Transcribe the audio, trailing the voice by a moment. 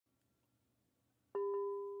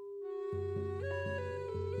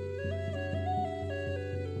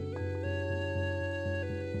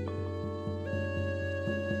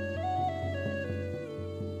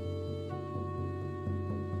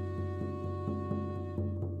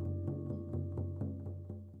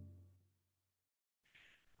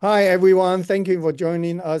Hi, everyone. Thank you for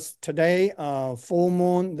joining us today. Full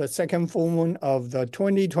moon, the second full moon of the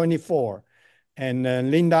 2024. And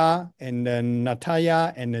Linda and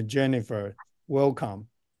Natalia and Jennifer, welcome.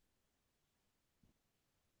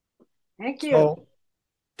 Thank you. So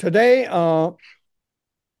today,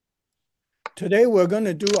 today we're going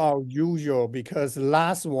to do our usual because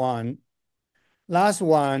last one,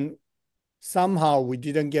 somehow we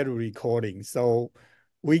didn't get a recording, so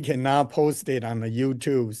we cannot post it on the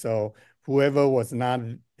YouTube. So whoever was not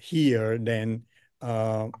here, then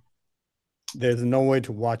uh, there's no way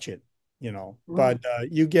to watch it. But Mm,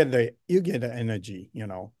 you get the energy.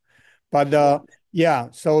 But yeah. yeah,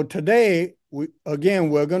 so today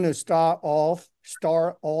we're gonna start off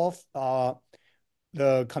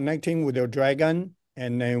the connecting with your dragon,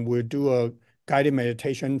 and then we'll do a guided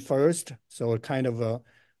meditation first. So kind of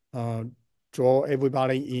uh draw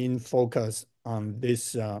everybody in focus on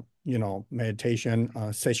this meditation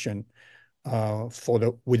session for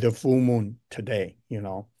the with the full moon today.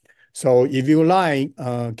 So if you like,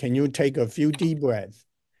 can you take a few deep breaths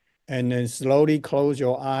and then slowly close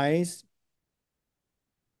your eyes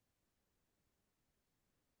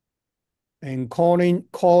and call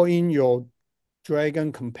in your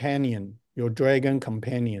dragon companion, your dragon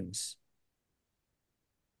companions.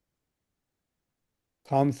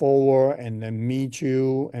 Come forward and then meet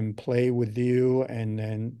you and play with you, and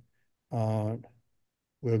then uh,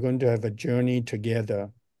 we're going to have a journey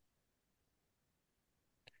together.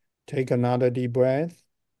 Take another deep breath.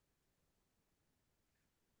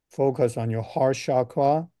 Focus on your heart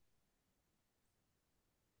chakra.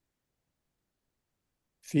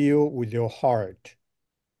 Feel with your heart.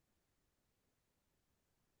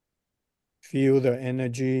 Feel the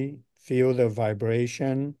energy, feel the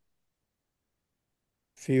vibration,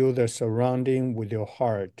 feel the surrounding with your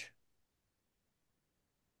heart.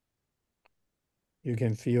 You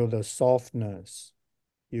can feel the softness.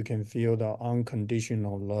 You can feel the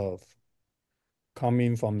unconditional love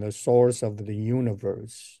coming from the source of the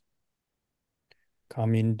universe,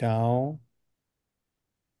 coming down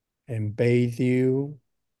and bathe you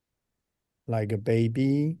like a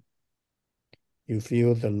baby. You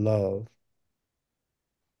feel the love.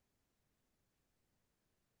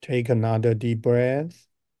 Take another deep breath.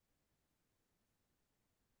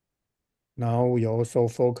 Now we also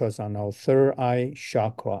focus on our third eye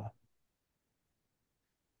chakra.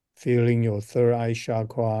 Feeling your third eye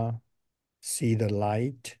chakra, see the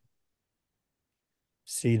light,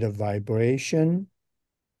 see the vibration,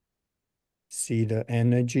 see the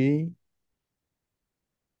energy,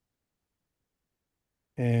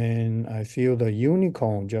 and I feel the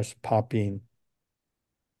unicorn just pop in.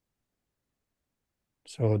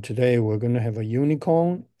 So today we're going to have a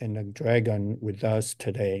unicorn and a dragon with us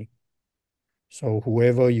today. So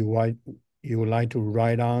whoever you would like to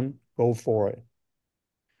ride on, go for it.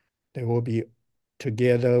 They will be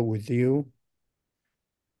together with you.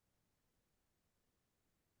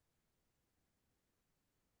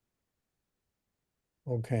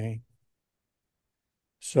 Okay.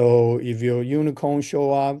 So if your unicorn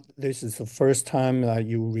show up, this is the first time that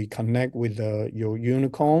you reconnect with your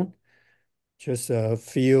unicorn. Just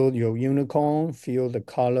feel your unicorn, feel the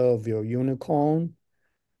color of your unicorn,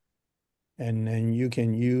 and then you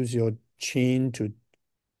can use your chin to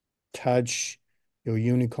touch your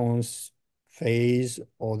unicorn's face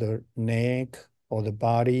or the neck or the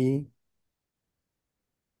body,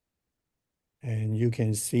 and you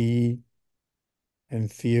can see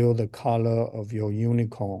and feel the color of your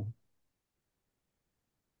unicorn.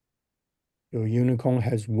 Your unicorn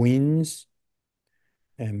has wings,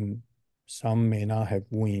 and some may not have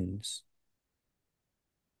wings.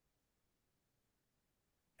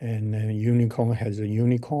 And the unicorn has a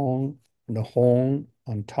unicorn, the horn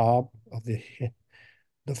on top of the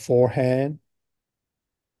forehead.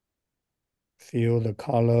 Feel the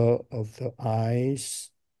color of the eyes.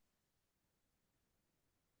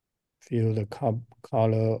 Feel the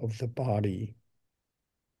color of the body.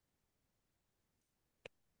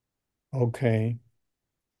 Okay.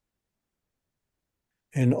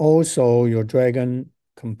 And also your dragon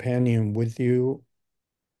companion with you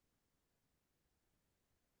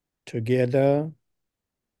together.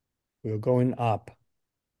 We're going up.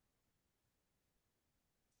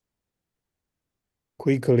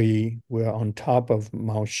 Quickly, we're on top of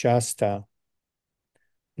Mount Shasta.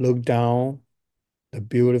 Look down the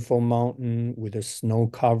beautiful mountain with the snow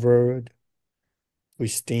covered,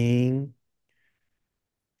 pristine,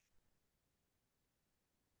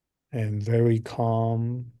 and very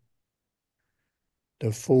calm.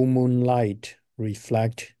 The full moonlight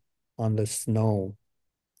reflect on the snow.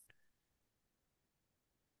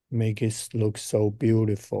 make it look so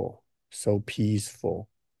beautiful, so peaceful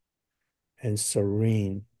and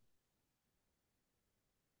serene.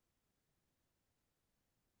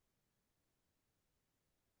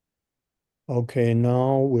 Okay,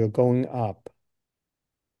 now we're going up,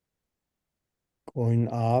 and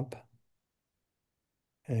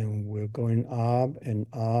we're going up and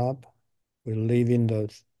up. We're leaving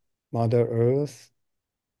the Mother Earth.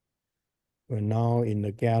 We're now in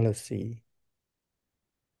the galaxy.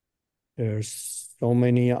 There's so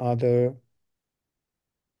many other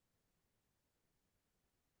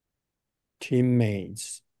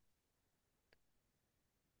teammates,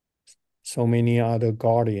 so many other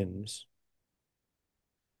guardians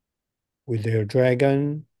with their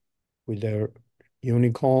dragon, with their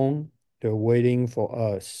unicorn. They're waiting for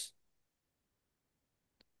us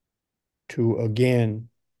to again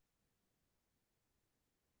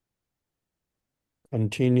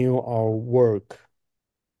continue our work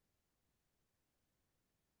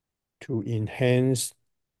to enhance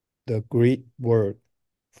the great work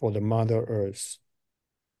for the Mother Earth,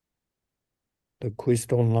 the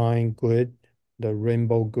crystalline good, the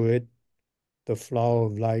rainbow good, the flower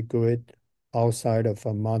of light good outside of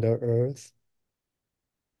a Mother Earth.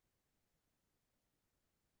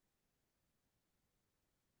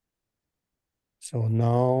 So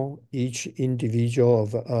now each individual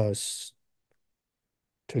of us,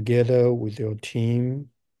 together with your team,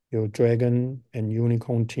 your dragon and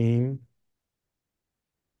unicorn team,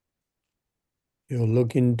 you're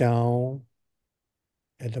looking down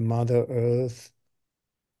at the Mother Earth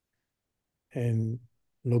and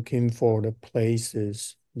looking for the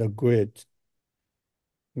places the grid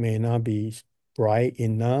may not be bright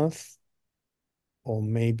enough or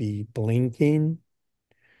maybe blinking.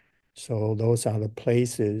 So those are the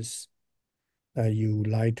places that you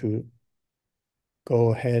like to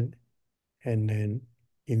go ahead and then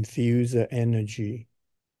infuse the energy,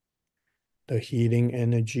 the healing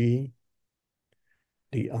energy,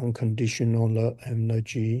 the unconditional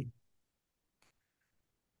energy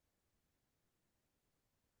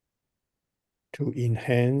to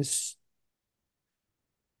enhance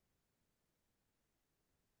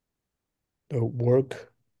the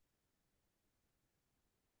work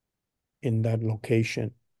in that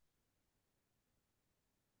location.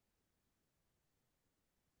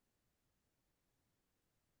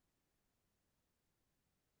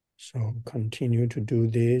 So continue to do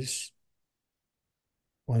this.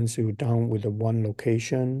 Once you're done with the one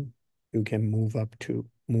location, you can move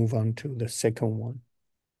on to the second one,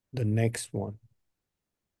 the next one.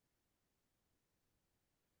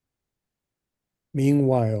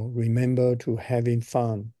 Meanwhile, remember to having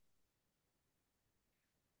fun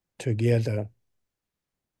together.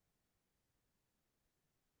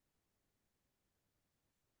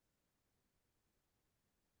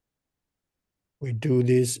 We do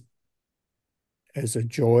this as a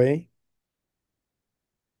joy,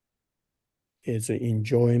 as an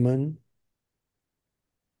enjoyment.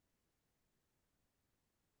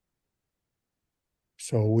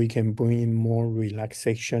 So we can bring in more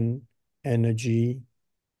relaxation, energy,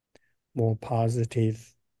 more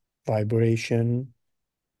positive vibration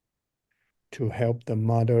to help the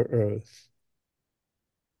Mother Earth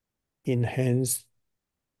enhance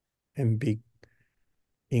and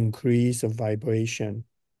increase the vibration,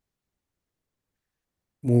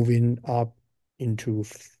 moving up into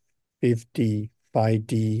 50,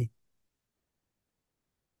 5D.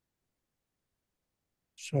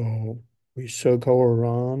 So we circle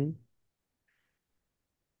around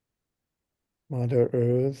Mother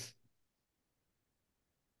Earth,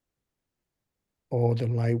 all the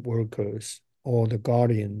light workers, all the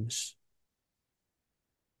guardians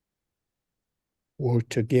work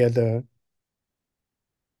together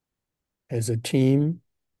as a team,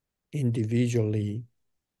 individually,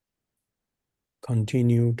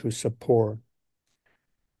 continue to support,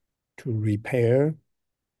 to repair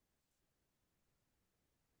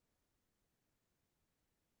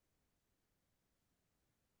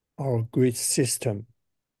our grid system.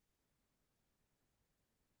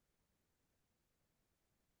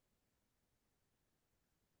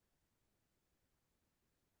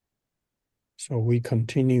 So we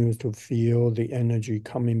continue to feel the energy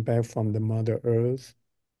coming back from the Mother Earth.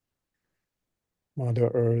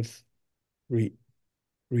 Mother Earth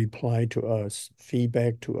reply to us,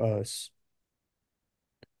 feedback to us,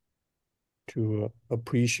 to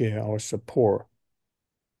appreciate our support.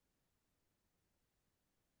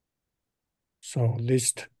 So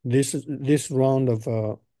this round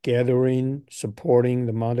of gathering, supporting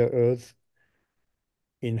the Mother Earth,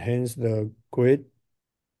 enhance the grid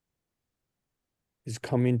is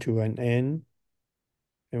coming to an end.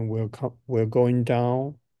 And we're going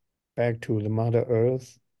down back to the Mother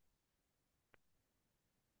Earth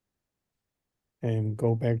and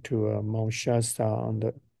go back to Mount Shasta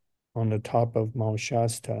on the top of Mount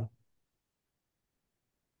Shasta.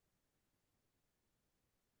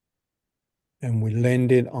 And we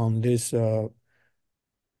landed on this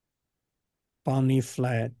Bonnie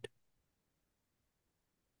Flat.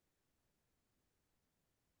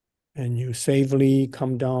 And you safely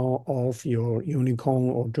come down off your unicorn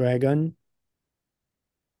or dragon.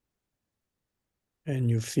 And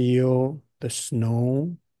you feel the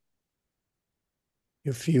snow.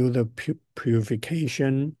 You feel the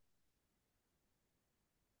purification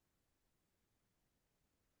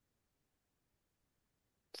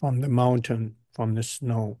from the mountain, from the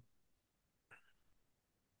snow.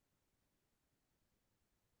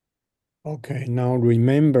 Okay, now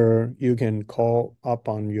remember, you can call up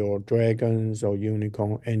on your dragons or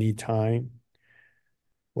unicorn anytime.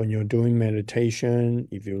 When you're doing meditation,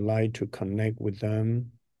 if you like to connect with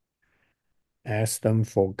them, ask them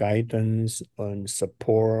for guidance and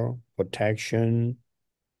support, protection,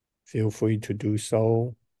 feel free to do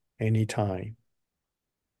so anytime.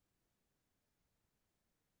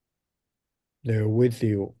 They're with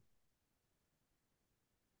you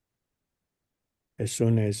as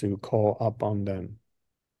soon as you call up on them.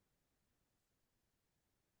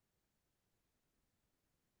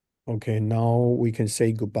 Okay, now we can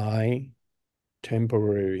say goodbye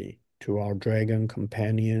temporarily to our dragon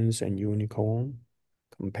companions and unicorn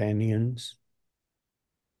companions.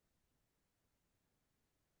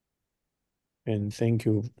 And thank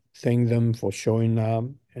them for showing up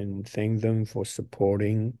and thank them for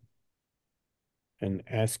supporting and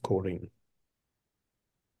escorting.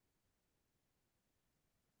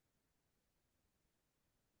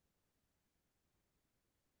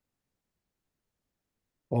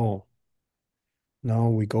 Oh, now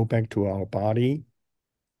we go back to our body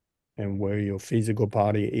and where your physical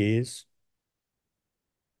body is.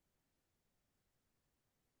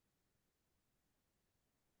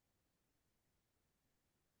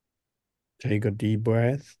 Take a deep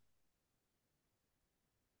breath.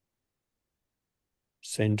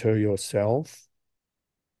 Center yourself.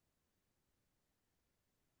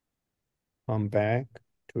 Come back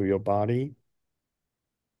to your body.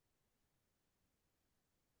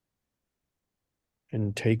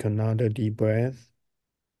 And take another deep breath.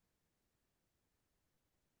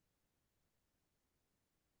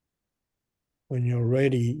 When you're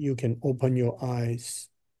ready, you can open your eyes.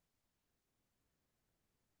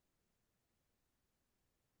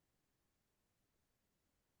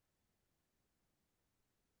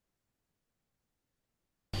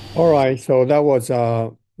 All right, so that was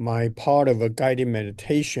my part of a guided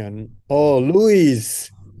meditation. Oh,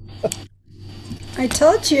 Luis, I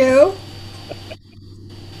told you.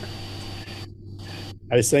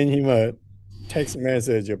 I sent him a text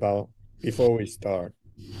message about before we start.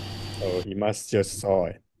 So he must just saw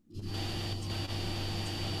it.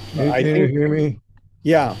 But I Can you think, hear me?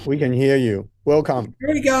 yeah, we can hear you. Welcome.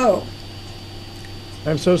 Here we go.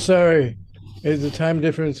 I'm so sorry. The time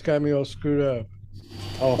difference got me all screwed up.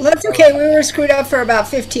 Oh, Well, that's okay. We were screwed up for about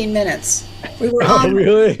 15 minutes. We were Oh, on,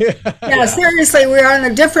 really? yeah, seriously, we were on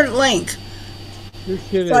a different link. You're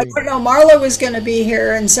So I kidding. don't know, Marla was going to be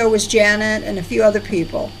here, and so was Janet and a few other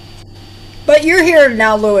people. But you're here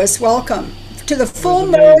now, Louis. Welcome to the It was full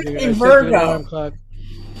moon amazing. in I set the alarm Virgo. clock.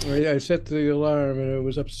 I set the alarm and it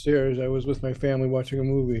was upstairs. I was with my family watching a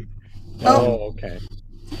movie. Oh, And oh, okay.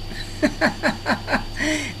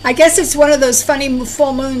 I guess it's one of those funny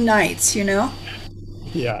full moon nights, you know?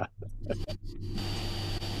 Yeah.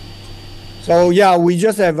 So yeah, we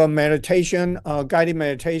just have a meditation, guided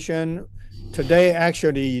meditation. Today,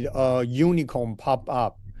 actually, unicorn pop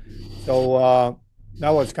up. So that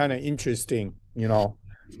was kind of interesting, you know.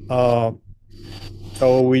 Uh,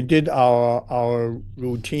 so we did our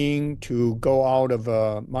routine to go out of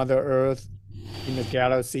Mother Earth in the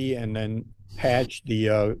galaxy and then patch the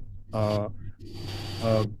uh,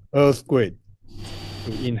 uh, Earth grid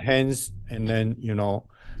to enhance and then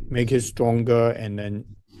make it stronger and then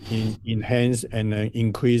enhance and then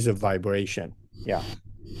increase the vibration. Yeah.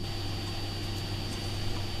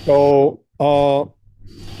 So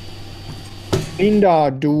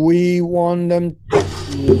Linda, do we want them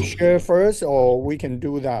to share first, or we can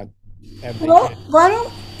do that at the Well, end? why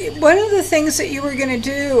don't one of the things that you were going to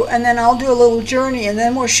do, and then I'll do a little journey, and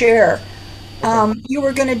then we'll share. Okay. You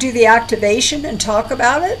were going to do the activation and talk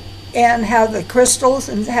about it, and have the crystals,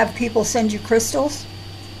 and have people send you crystals.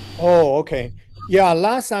 Oh, okay. Yeah,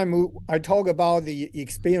 last time I talked about the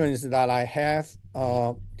experience that I have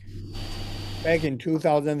back in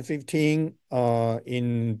 2015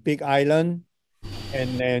 in Big Island.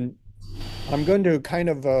 And then I'm going to kind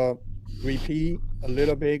of repeat a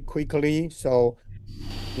little bit quickly. So,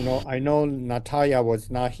 I know Natalia was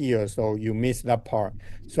not here, so you missed that part.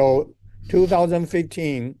 So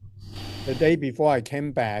 2015, the day before I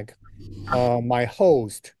came back, my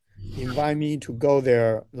host invited me to go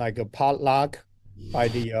there like a potluck by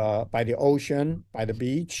the ocean, by the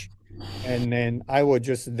beach. And then I was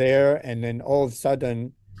just there, and then all of a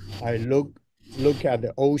sudden I look at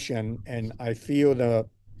the ocean and I feel the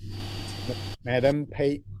Madame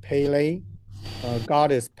Pele,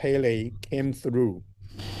 Goddess Pele came through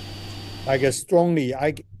like a strongly.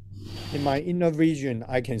 In my inner vision,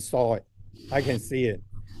 I can saw it. I can see it.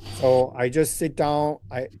 So I just sit down.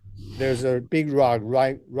 There's a big rock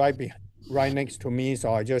right next to me.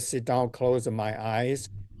 So I just sit down, close my eyes,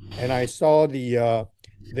 and I saw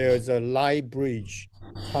there's a light bridge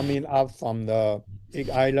coming up from the big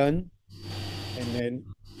island, and then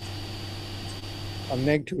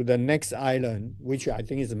connect to the next island, which I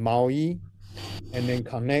think is Maui, and then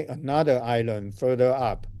connect another island further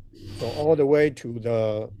up. So all the way to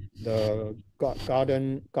the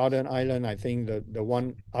Garden Island, I think the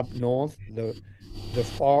one up north, the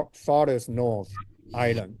farthest north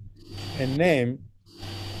island. And then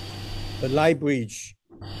the light bridge,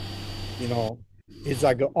 you know, it's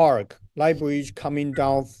like an arc, light bridge coming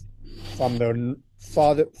down from the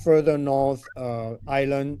further north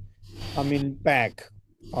island, coming back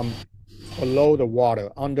from below the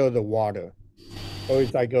water, under the water. So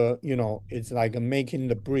it's like it's like making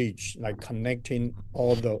the bridge, like connecting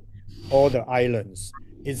all the islands.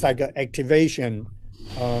 It's like an activation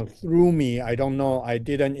through me. I don't know. I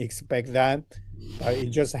didn't expect that, but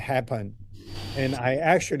it just happened. And I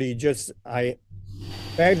actually just I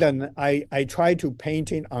back then I tried to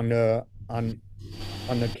paint it on the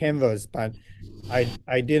canvas, but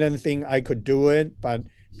I didn't think I could do it. But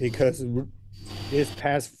because this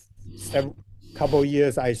past several couple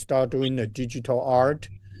years I start doing the digital art.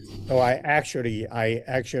 So I actually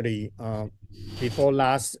before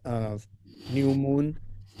last new moon,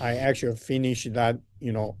 I actually finished that,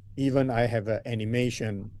 even I have an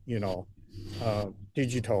animation,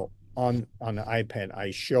 digital on the iPad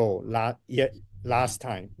I show last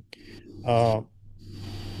time. Uh,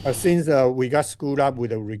 but since we got screwed up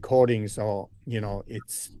with the recording, so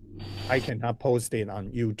I cannot post it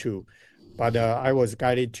on YouTube. But I was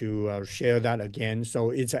guided to share that again. So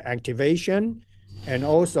it's an activation, and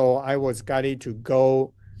also I was guided to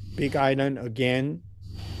go Big Island again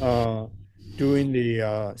uh, during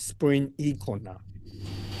the Spring Equinox.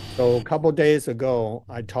 So a couple days ago,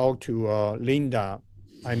 I talked to Linda.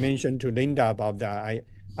 I mentioned to Linda about that.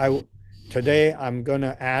 I today I'm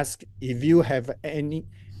gonna ask if you have any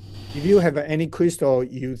crystal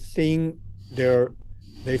you think they're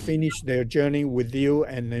they finish their journey with you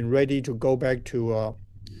and then ready to go back to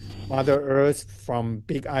Mother Earth from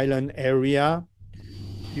Big Island area,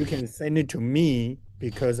 you can send it to me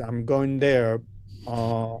because I'm going there.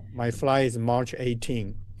 My flight is March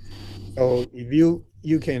 18th. So if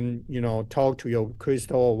you can, talk to your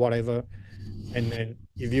crystal or whatever, and then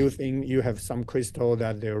if you think you have some crystal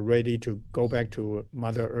that they're ready to go back to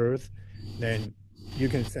Mother Earth, then you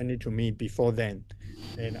can send it to me before then.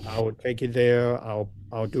 And I will take it there.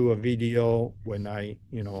 I'll do a video when I,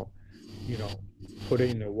 you know, put it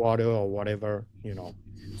in the water or whatever.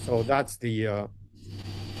 So that's the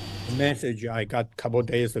message I got a couple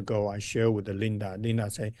days ago. I shared with Linda. Linda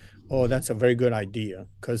said, "Oh, that's a very good idea."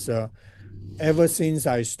 Because ever since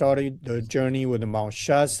I started the journey with the Mount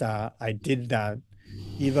Shasta, I did that.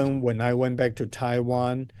 Even when I went back to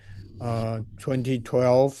Taiwan,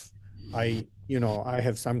 2012, I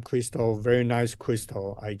have some crystal, very nice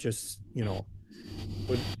crystal. I just,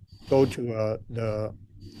 would go to uh, the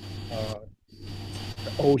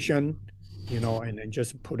ocean, and then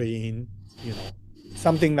just put it in, you know,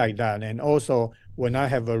 something like that. And also, when I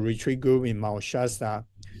have a retreat group in Mount Shasta,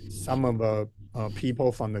 some of the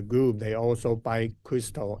people from the group, they also buy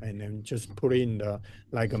crystal and then just put it in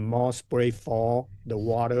like a moss spray fall, the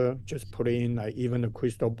water, just put it in, like even the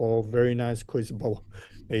crystal ball, very nice crystal ball.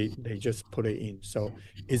 They just put it in. So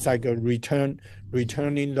it's like a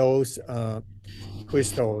returning those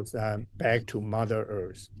crystals back to Mother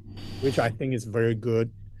Earth, which I think is very good.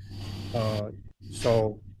 Uh,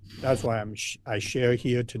 so that's why I share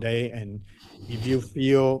here today. And if you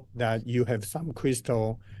feel that you have some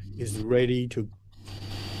crystal is ready to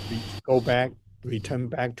go back, return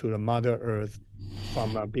back to the Mother Earth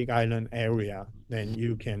from a Big Island area, then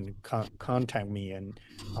you can contact me and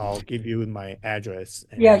I'll give you my address.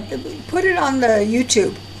 And Yeah, put it on the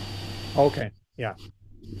YouTube. okay, yeah.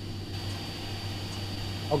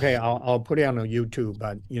 Okay, I'll put it on the YouTube,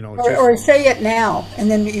 but Or say it now, and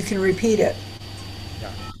then you can repeat it. yeah.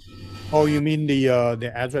 Oh, you mean the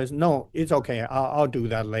address? No, it's okay. I'll do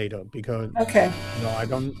that later because Okay. I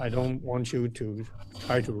don't want you to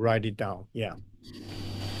try to write it down. Yeah.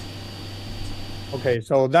 Okay,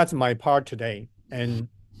 so that's my part today. And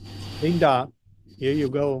Linda, here you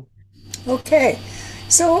go. Okay.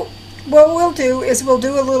 So what we'll do is we'll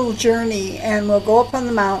do a little journey and we'll go up on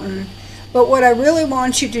the mountain. But what I really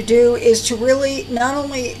want you to do is to really not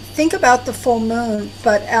only think about the full moon,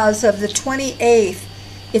 but as of the 28th,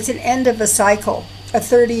 it's an end of a cycle, a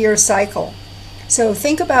 30-year cycle. So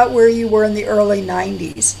think about where you were in the early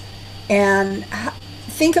 90s and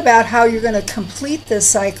think about how you're going to complete this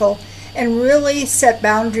cycle and really set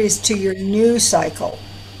boundaries to your new cycle.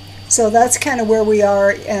 So that's kind of where we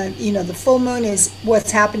are. And, the full moon is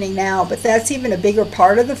what's happening now, but that's even a bigger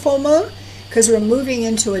part of the full moon because we're moving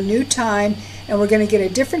into a new time and we're going to get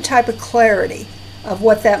a different type of clarity of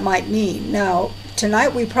what that might mean. Now,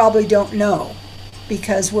 tonight we probably don't know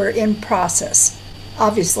because we're in process.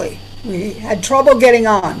 Obviously, we had trouble getting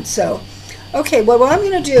on. So, okay, well, what I'm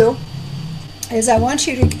going to do is I want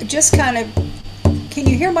you to just kind of, can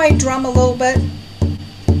you hear my drum a little bit?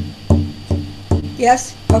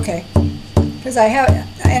 Yes? Okay. Because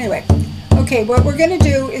anyway. Okay, what we're going to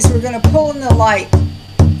do is we're going to pull in the light.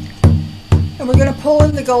 And we're going to pull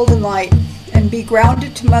in the golden light and be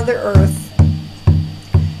grounded to Mother Earth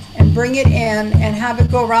and bring it in and have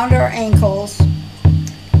it go around our ankles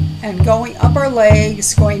and going up our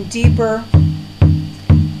legs, going deeper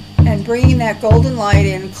and bringing that golden light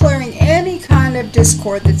in, clearing any kind of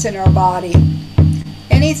discord that's in our body.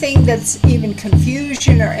 Anything that's even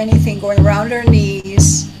confusion or anything going around our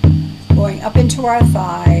knees, going up into our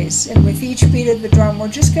thighs, and with each beat of the drum, we're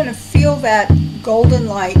just going to feel that golden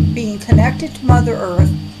light being connected to Mother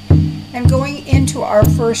Earth and going into our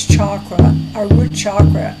first chakra, our root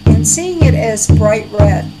chakra, and seeing it as bright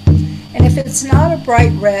red. And if it's not a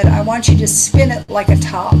bright red, I want you to spin it like a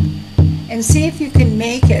top and see if you can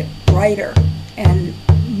make it brighter and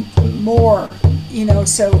more,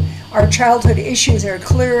 so our childhood issues are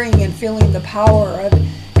clearing and feeling the power of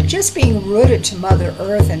just being rooted to Mother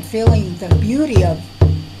Earth and feeling the beauty of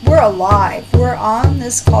we're alive, we're on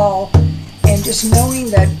this call, and just knowing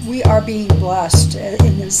that we are being blessed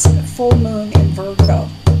in this full moon in Virgo.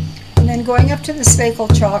 And then going up to the sacral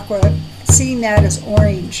chakra, seeing that as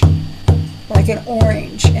orange, like an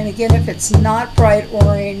orange. And again, if it's not bright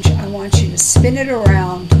orange, I want you to spin it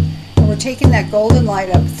around. And we're taking that golden light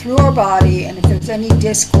up through our body, and if there's any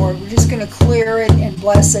discord, we're just going to clear it and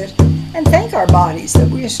bless it and thank our bodies that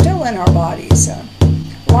we are still in our bodies. A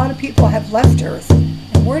lot of people have left Earth,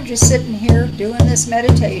 and we're just sitting here doing this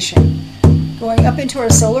meditation, going up into our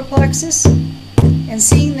solar plexus and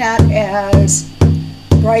seeing that as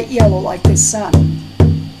bright yellow like the sun.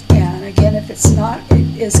 And again, if it's not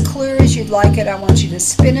as clear as you'd like it, I want you to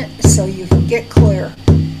spin it so you can get clear.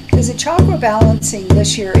 Because the chakra balancing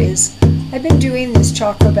this year I've been doing this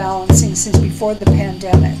chakra balancing since before the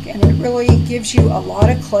pandemic, and it really gives you a lot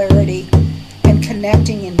of clarity and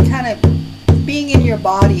connecting and kind of being in your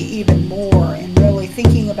body even more and really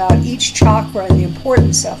thinking about each chakra and the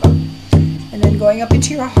importance of them. And then going up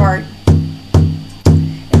into your heart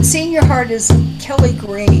and seeing your heart as Kelly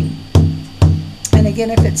green. And again,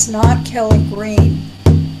 if it's not Kelly green,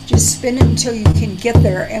 just spin it until you can get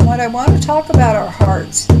there. And what I want to talk about our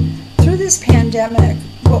hearts, through this pandemic,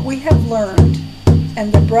 what we have learned,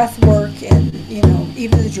 and the breath work and,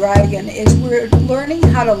 even the dragon, is we're learning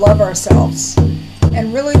how to love ourselves.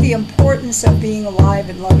 And really the importance of being alive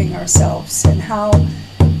and loving ourselves and how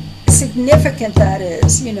significant that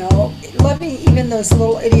is, loving even those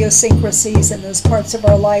little idiosyncrasies and those parts of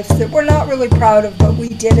our life that we're not really proud of, but we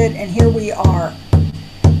did it and here we are.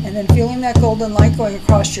 And then feeling that golden light going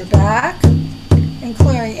across your back and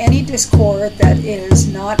clearing any discord that is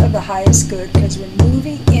not of the highest good, because we're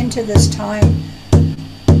moving into this time,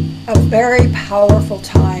 a very powerful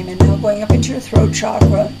time. And now going up into your throat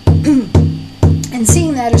chakra and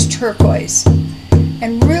seeing that as turquoise.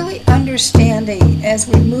 And really understanding, as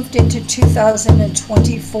we've moved into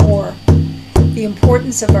 2024, the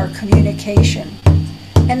importance of our communication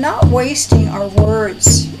and not wasting our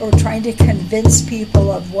words or trying to convince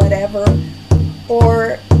people of whatever,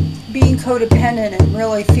 or being codependent and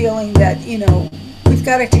really feeling that, we've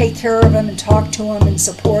got to take care of them and talk to them and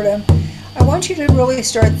support them. I want you to really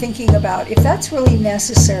start thinking about if that's really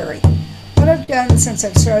necessary. What I've done since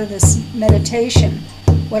I've started this meditation,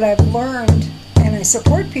 what I've learned, and I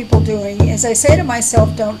support people doing, is I say to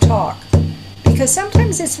myself, don't talk. Because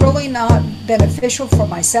sometimes it's really not beneficial for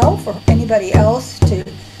myself or anybody else to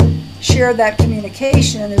share that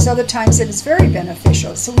communication, and there's other times that it's very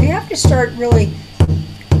beneficial. So we have to start really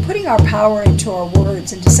putting our power into our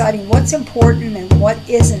words and deciding what's important and what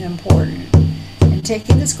isn't important. And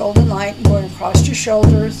taking this golden light and going across your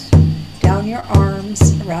shoulders, down your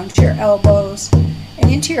arms, around your elbows,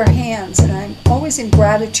 and into your hands. And I'm always in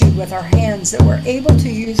gratitude with our hands that we're able to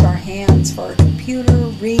use our hands for our computer,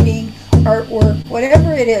 reading, artwork,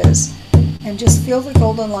 whatever it is. And just feel the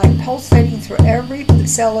golden light pulsating through every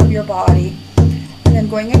cell of your body. And then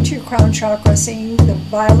going into your crown chakra, seeing the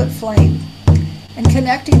violet flame and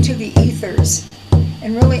connecting to the ethers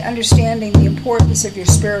and really understanding the importance of your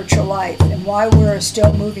spiritual life and why we're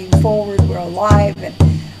still moving forward, we're alive, and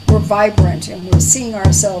we're vibrant, and we're seeing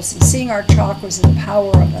ourselves and seeing our chakras and the power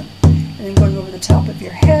of them. And then going over the top of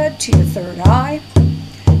your head to your third eye.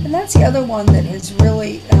 And that's the other one that has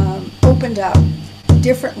really opened up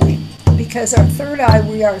differently, because our third eye,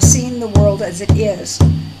 we are seeing the world as it is,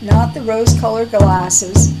 not the rose-colored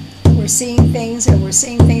glasses. We're seeing things, and we're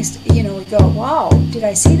seeing things, we go, wow, did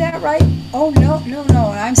I see that right? Oh, no, and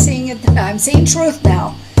I'm seeing it, I'm seeing truth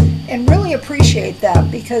now. And really appreciate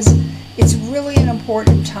that, because it's really an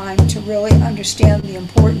important time to really understand the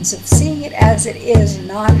importance of seeing it as it is,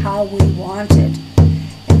 not how we want it.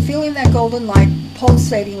 And feeling that golden light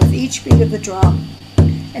pulsating with each beat of the drum.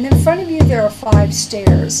 And in front of you there are 5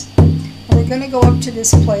 stairs. And we're going to go up to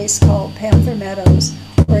this place called Panther Meadows,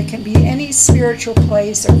 or it can be any spiritual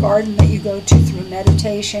place or garden that you go to through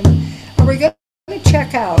meditation. And we're going to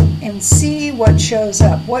check out and see what shows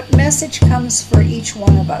up, what message comes for each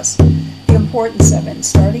one of us, the importance of it. And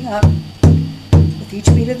starting up with each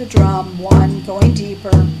beat of the drum, 1, going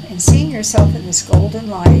deeper and seeing yourself in this golden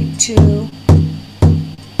light, 2,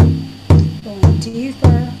 going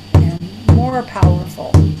deeper and more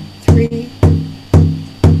powerful, 3,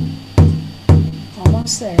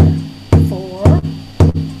 almost there, 4,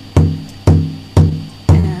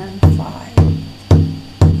 and 5.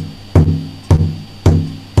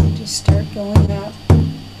 And just start going up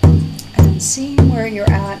and seeing where you're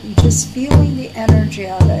at and just feeling the energy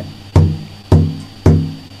of it.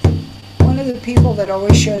 One of the people that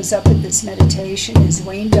always shows up at this meditation is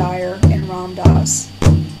Wayne Dyer and Ram Dass.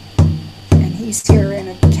 And he's here in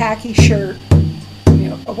a khaki shirt,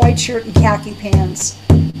 a white shirt and khaki pants,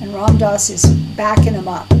 and Ram Dass is backing him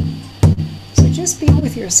up. So just be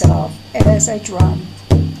with yourself as I drum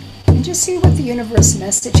and just see what the universe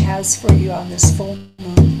message has for you on this full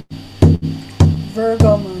moon.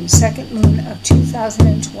 Virgo moon, second moon of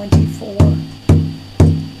 2024.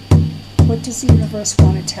 What does the universe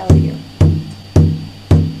want to tell you?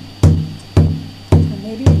 Or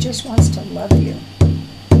maybe it just wants to love you.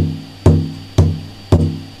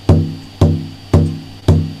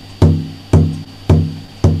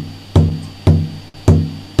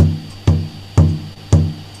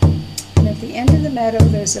 And at the end of the meadow,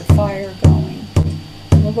 there's a fire going.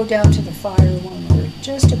 We'll go down to the fire when we're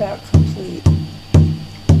just about complete.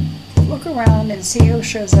 Look around and see who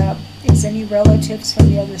shows up. Is any relatives from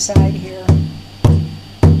the other side here?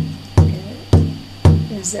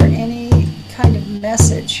 Is there any kind of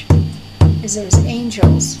message? Is there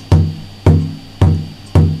angels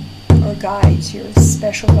or guides? Your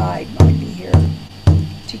special guide might be here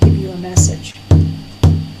to give you a message.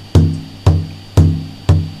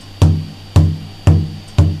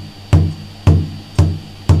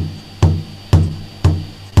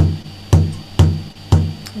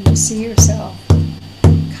 And you see yourself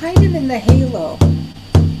kind of in the halo,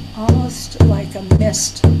 almost like a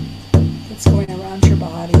mist that's going around your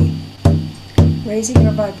body, raising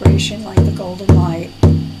your vibration like the golden light,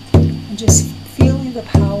 and just feeling the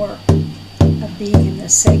power of being in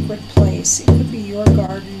this sacred place. It could be your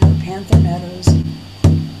garden or Panther Meadows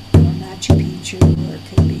or Machu Picchu, or it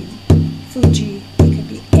could be Fuji. It could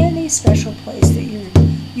be any special place that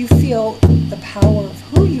you feel the power of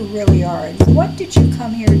who you really are and what did you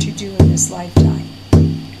come here to do in this lifetime.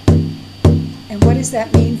 And what does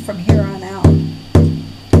that mean from here on out?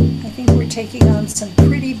 I think we're taking on some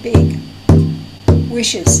pretty big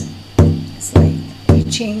wishes. It's like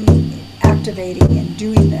yicheng, activating and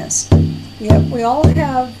doing this. We all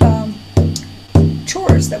have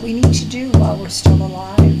chores that we need to do while we're still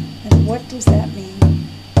alive. And what does that mean?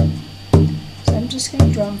 So I'm just going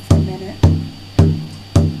to drum for a minute.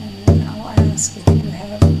 And then I'll ask if you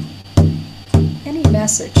have any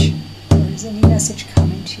message, or is any message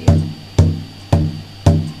coming to you?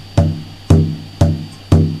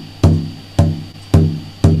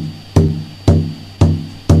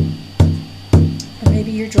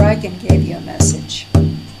 Maybe your dragon gave you a message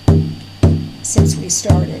since we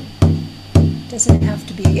started. It doesn't have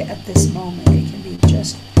to be at this moment. It can be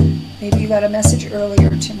just, maybe you got a message earlier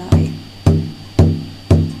tonight.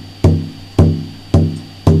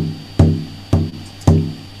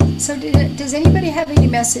 So does anybody have any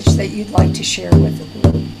message that you'd like to share with the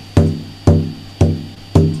group?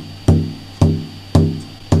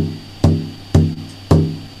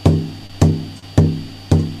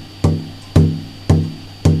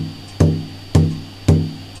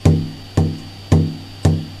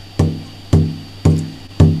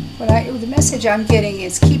 The message I'm getting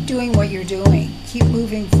is keep doing what you're doing. Keep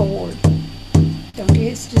moving forward. Don't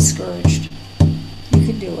get discouraged. You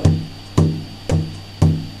can do it.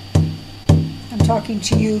 I'm talking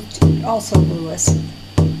to you also, Louis.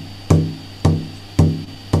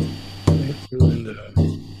 Thank you, Linda.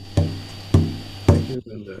 Thank you,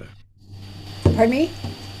 Linda. Pardon me?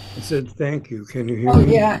 I said thank you. Can you hear Oh,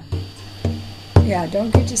 me? yeah. Yeah,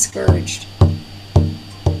 don't get discouraged.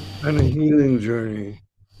 On a healing journey.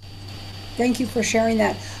 Thank you for sharing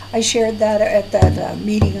that. I shared that at that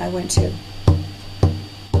meeting I went to.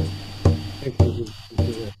 Thank you for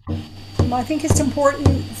that. Well, I think it's important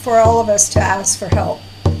for all of us to ask for help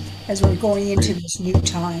as we're going into this new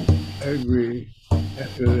time. I agree.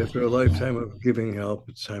 After a lifetime of giving help,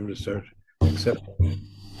 it's time to start accepting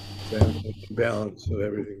balance, so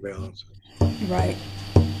everything balances. Right.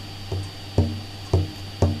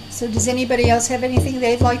 So does anybody else have anything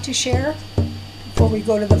they'd like to share before we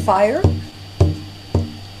go to the fire?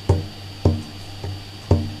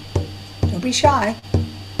 Don't be shy.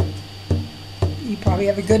 You probably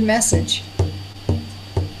have a good message.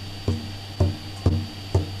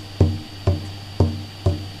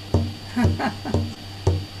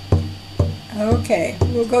 Okay,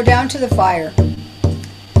 we'll go down to the fire.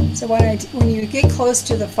 So when you get close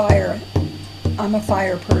to the fire, I'm a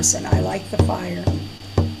fire person. I like the fire.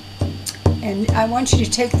 And I want you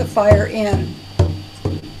to take the fire in.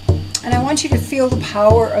 And I want you to feel the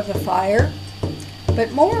power of the fire.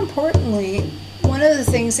 But more importantly, one of the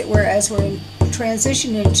things that as we're in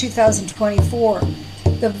transition in 2024,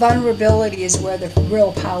 the vulnerability is where the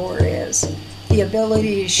real power is. The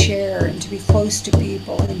ability to share and to be close to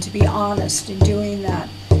people and to be honest in doing that.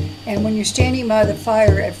 And when you're standing by the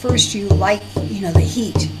fire, at first you like, the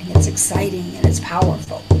heat, and it's exciting and it's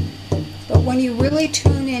powerful. But when you really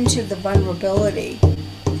tune into the vulnerability,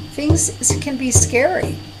 things can be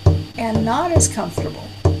scary and not as comfortable.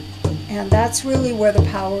 And that's really where the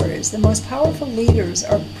power is. The most powerful leaders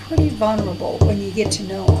are pretty vulnerable when you get to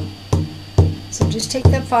know them. So just take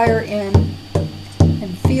that fire in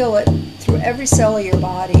and feel it through every cell of your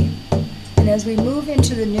body. And as we move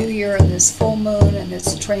into the new year and this full moon and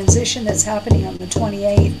this transition that's happening on the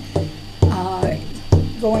 28th,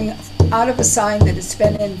 going out of a sign that it's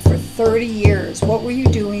been in for 30 years. What were you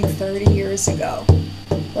doing 30 years ago?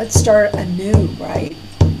 Let's start anew, right?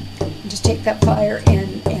 And just take that fire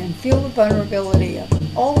in and feel the vulnerability of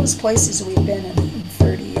all those places we've been in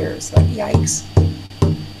 30 years, like yikes.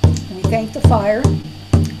 And we thank the fire,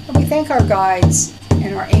 and we thank our guides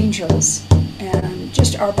and our angels, and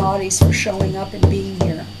just our bodies for showing up and being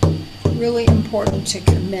here. Really important to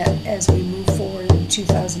commit as we move forward in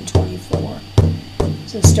 2024.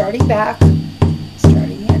 So starting at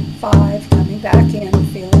 5, coming back in,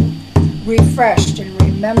 feeling refreshed and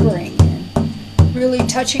remembering and really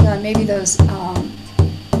touching on maybe those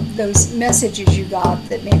messages you got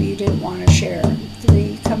that maybe you didn't want to share.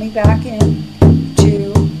 3, coming back in,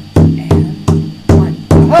 2, and 1.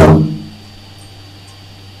 Oh!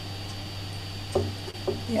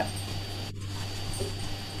 Yep.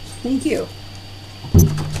 Thank you.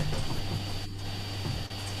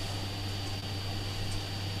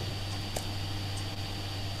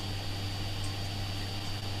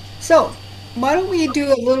 So, why don't we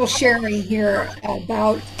do a little sharing here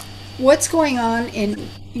about what's going on in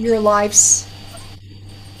your lives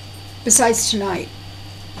besides tonight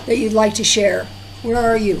that you'd like to share? Where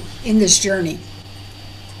are you in this journey?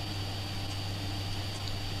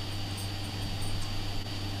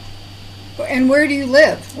 And where do you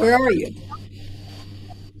live? Where are you?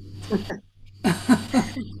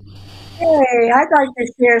 Hey, I'd like to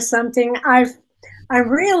share something. I'm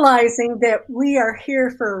realizing that we are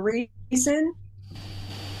here for a reason.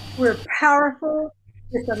 We're powerful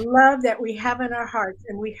with the love that we have in our hearts,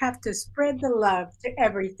 and we have to spread the love to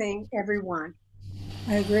everything, everyone.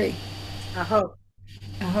 I agree. I hope.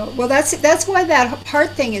 Well, that's why that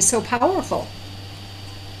heart thing is so powerful.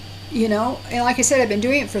 And like I said, I've been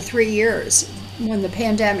doing it for 3 years when the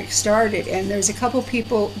pandemic started, and there's a couple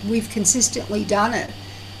people we've consistently done it.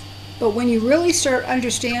 But when you really start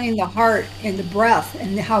understanding the heart and the breath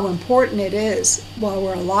and how important it is while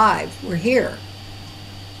we're alive, we're here.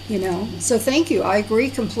 So thank you. I agree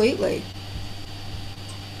completely.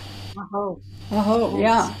 I hope.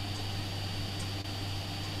 Yeah.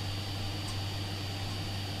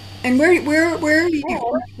 And where are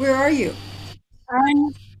you? Where are you? I'm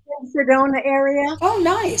in Sedona area. Oh,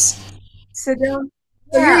 nice. Sedona.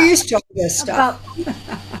 So you're Yeah, used to all this stuff. about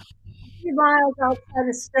 50 miles outside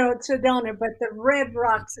of Sedona, but the red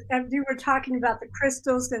rocks, and you were talking about the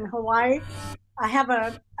crystals in Hawaii. I have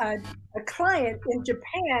a client in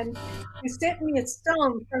Japan who sent me a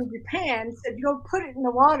stone from Japan, said, go put it in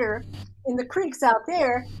the water in the creeks out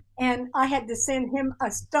there. And I had to send him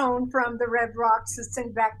a stone from the red rocks to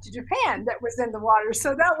send back to Japan that was in the water.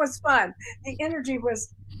 So that was fun. The energy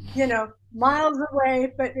was, miles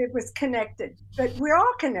away, but it was connected. But we're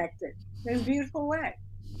all connected in a beautiful way.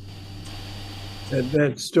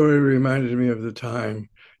 That story reminded me of the time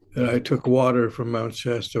that I took water from Mount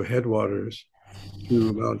Shasta headwaters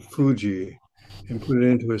to Mount Fuji and put it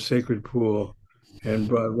into a sacred pool and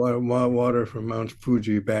brought water from Mount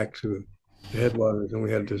Fuji back to the headwaters, and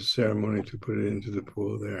we had this ceremony to put it into the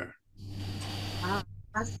pool there.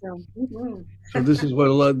 Awesome. Mm-hmm. So this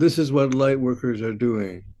is what light workers are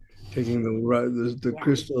doing, taking the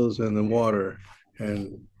crystals and the water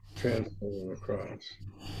and transferring them across.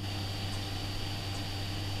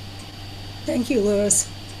 Thank you, Louis.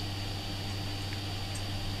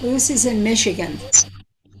 Louis is in Michigan.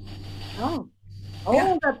 Oh,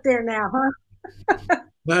 cold up there now, huh?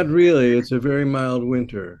 Not really. It's a very mild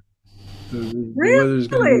winter. The weather's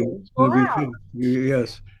going to be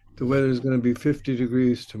yes. The weather's going to be 50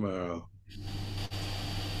 degrees tomorrow.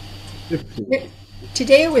 50.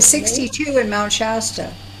 Today it was 62 in Mount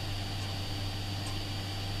Shasta.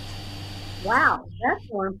 Wow, that's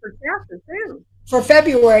warm for Shasta too. For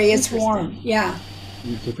February, it's warm. Yeah.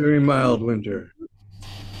 It's a very mild winter.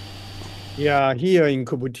 Yeah, here in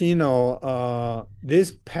Cupertino,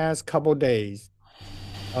 this past couple days,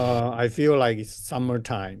 I feel like it's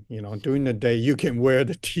summertime. During the day you can wear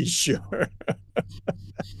the t-shirt.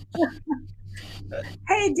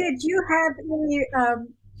 Hey, did you have any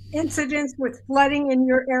incidents with flooding in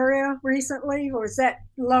your area recently, or is that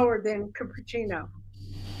lower than Cupertino?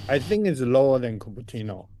 I think it's lower than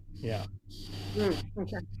Cupertino. Yeah.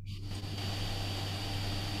 Okay.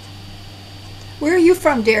 Where are you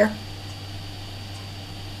from, dear?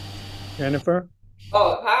 Jennifer?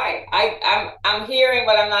 Oh, hi. I'm hearing,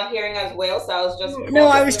 but I'm not hearing as well. So I was just No,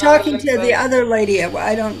 I was talking to the other lady.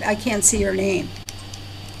 I can't see her name.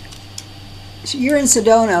 You're in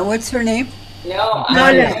Sedona. What's her name? No,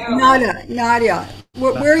 Nadia.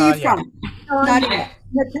 Where are you from? Nadia.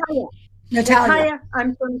 Natalia.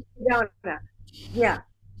 I'm from Sedona. Yeah.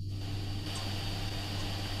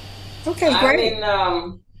 Okay, great.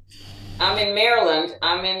 I'm in Maryland.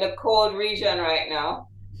 I'm in the cold region right now.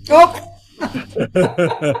 Oh.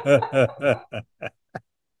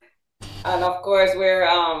 And of course we're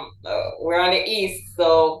on the east,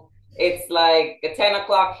 so it's like 10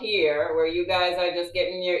 o'clock here, where you guys are just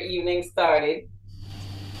getting your evening started.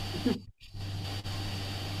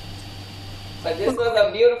 But this was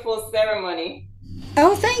a beautiful ceremony.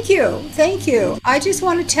 Oh, thank you. I just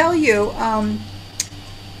want to tell you,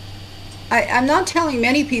 I'm not telling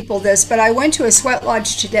many people this, but I went to a sweat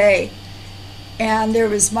lodge today, and there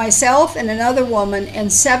was myself and another woman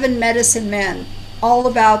and 7 medicine men, all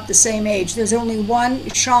about the same age. There's only one,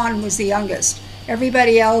 Sean was the youngest.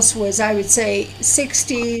 Everybody else was, I would say,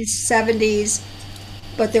 60s, 70s,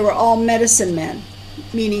 but they were all medicine men,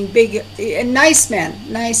 meaning big and nice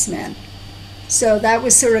men. So that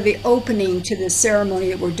was sort of the opening to the ceremony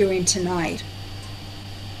that we're doing tonight.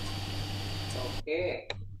 Okay.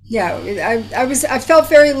 Yeah, I felt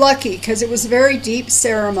very lucky because it was a very deep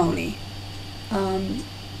ceremony.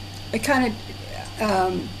 It kind of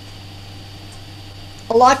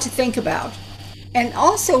a lot to think about. And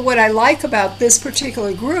also what I like about this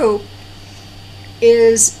particular group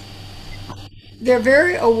is they're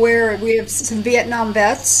very aware. We have some Vietnam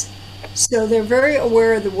vets, so they're very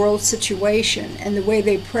aware of the world situation and the way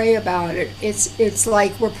they pray about it. It's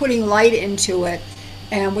like we're putting light into it,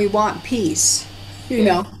 and we want peace.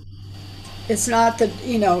 It's not the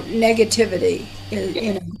negativity.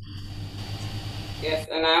 Yes,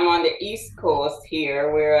 and I'm on the East Coast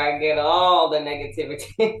here, where I get all the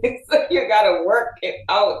negativity. So you gotta work it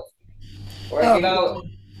out. It out.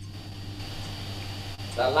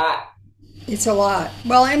 It's a lot. It's a lot.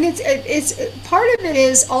 Well, and it's part of it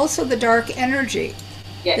is also the dark energy.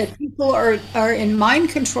 Yes. That people are in mind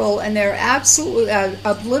control, and they're absolutely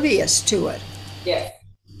oblivious to it. Yes.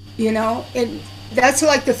 That's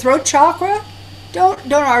like the throat chakra.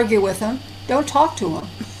 Don't argue with them. Don't talk to them.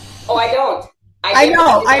 Oh, I don't. I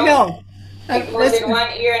know. It goes in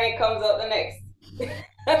one ear and it comes out the next.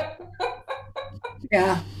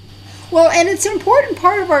 Yeah. Well, and it's an important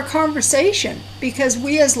part of our conversation, because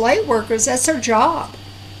we as light workers, that's our job.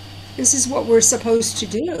 This is what we're supposed to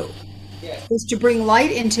do, Yes, is to bring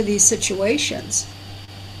light into these situations.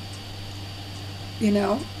 You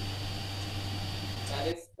know?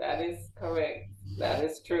 that is correct. That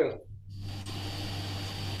is true.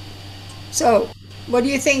 So, what do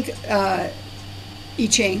you think,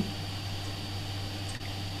 Yicheng?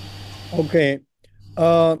 Okay.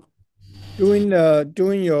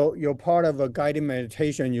 Doing your part of a guided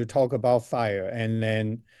meditation, you talk about fire, and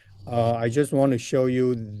then I just want to show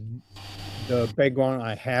you the background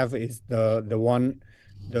I have is the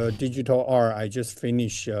digital art I just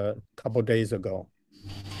finished a couple days ago,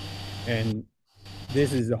 and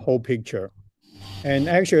this is the whole picture. And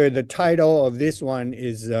actually, the title of this one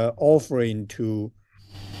is offering to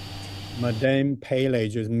Madame Pele,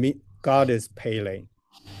 just Goddess Pele.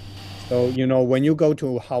 So, when you go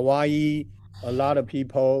to Hawaii, a lot of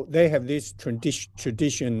people, they have this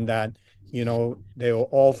tradition that, they'll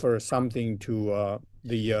offer something to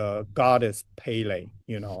the goddess Pele,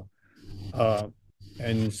 Uh,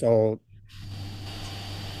 and so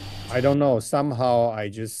I don't know, somehow I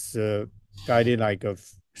just guided like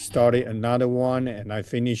started another one and I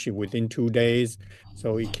finished it within 2 days.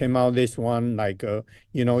 So it came out this one like,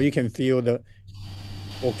 you can feel the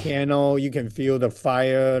volcano, you can feel the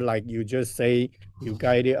fire, like you just say you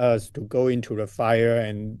guided us to go into the fire,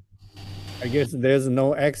 and I guess there's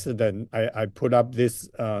no accident. I put up this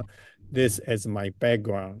as my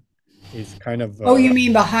background. It's kind of Oh, you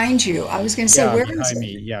mean behind you? I was going to say, yeah, where is behind it?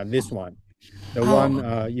 me. Yeah, this one. The one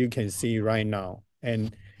Oh, you can see right now.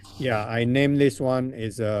 And yeah, I named this one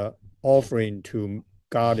is a offering to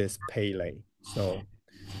Goddess Pele. So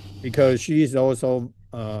because she is also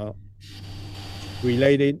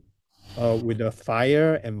related with the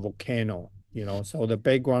fire and volcano, so the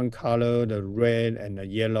background color, the red and the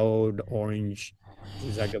yellow, the orange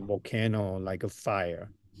is like a volcano, like a fire.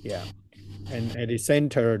 Yeah. And at the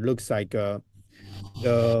center looks like the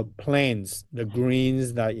plants, the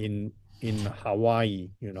greens that in Hawaii,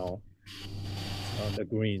 the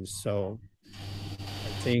greens. So I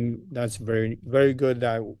think that's very, very good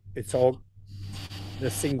that it's all the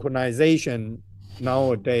synchronization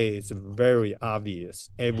nowadays is very obvious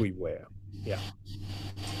everywhere. Yeah.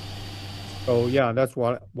 So yeah, that's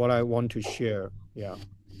what I want to share. Yeah.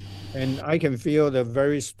 And I can feel the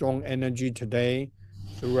very strong energy today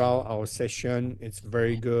throughout our session. It's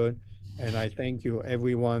very good. And I thank you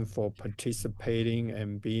everyone for participating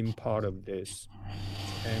and being part of this.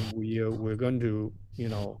 And we're going to,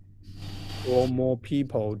 draw more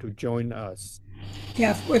people to join us.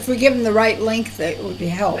 yeah. If we give them the right link, that would be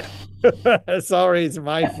help. Sorry, it's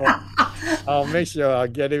my fault. I'll make sure I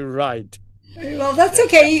get it right. Well, that's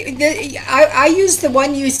okay. I used the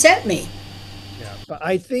one you sent me. Yeah, but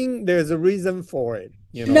I think there's a reason for it,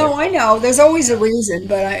 No, I know. There's always a reason,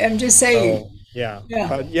 but I'm just saying. So yeah, Yeah.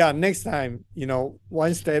 but yeah, next time,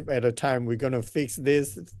 one step at a time, we're gonna fix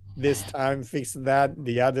this time, fix that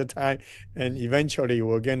the other time, and eventually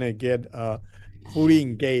we're gonna get fully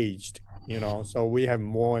engaged, so we have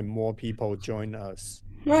more and more people join us.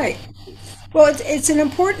 Right. Yes. Well, it's an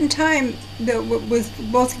important time that with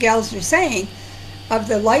both gals are saying of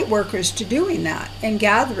the light workers to doing that and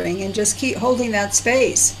gathering and just keep holding that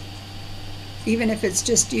space, even if it's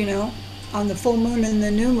just on the full moon and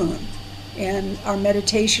the new moon, and our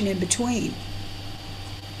meditation in between,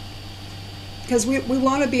 because we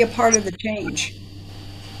want to be a part of the change.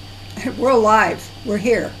 We're alive. We're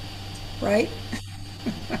here, right?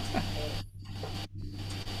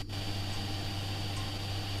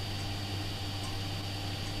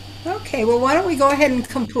 Okay, well, why don't we go ahead and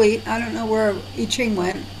complete? I don't know where I Ching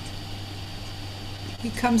went. He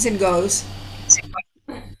comes and goes.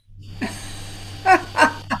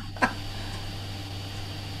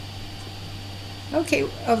 Okay,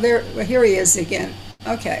 oh, there, well, here he is again.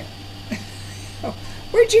 Okay. Oh,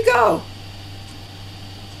 where'd you go?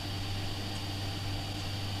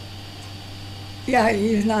 Yeah,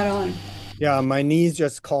 he's not on. Yeah, my niece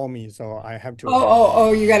just called me, so I have to.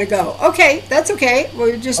 Oh, you got to go. Okay, that's okay.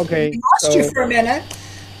 We Okay, lost you so for a minute,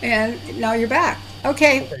 and now you're back.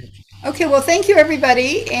 Okay. okay, Okay, well, thank you,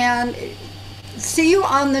 everybody, and see you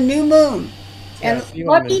on the new moon. yeah, And see you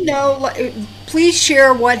on let the me know, please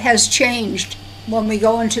share what has changed when we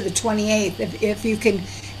go into the 28th, if you can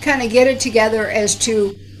kind of get it together as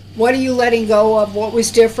to what are you letting go of, what was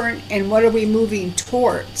different, and what are we moving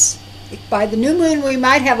towards. By the new moon, we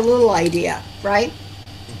might have a little idea, right?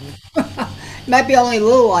 Mhm. Might be only a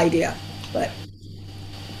little idea, but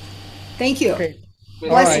thank you. Okay. All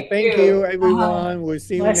Blessing. right, thank you, everyone. We'll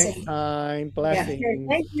see you next Blessing. time. Yeah. Blessings. Okay,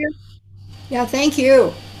 thank you. Yeah, thank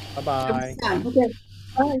you. Bye-bye. Have fun. Okay,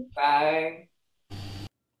 bye. Bye.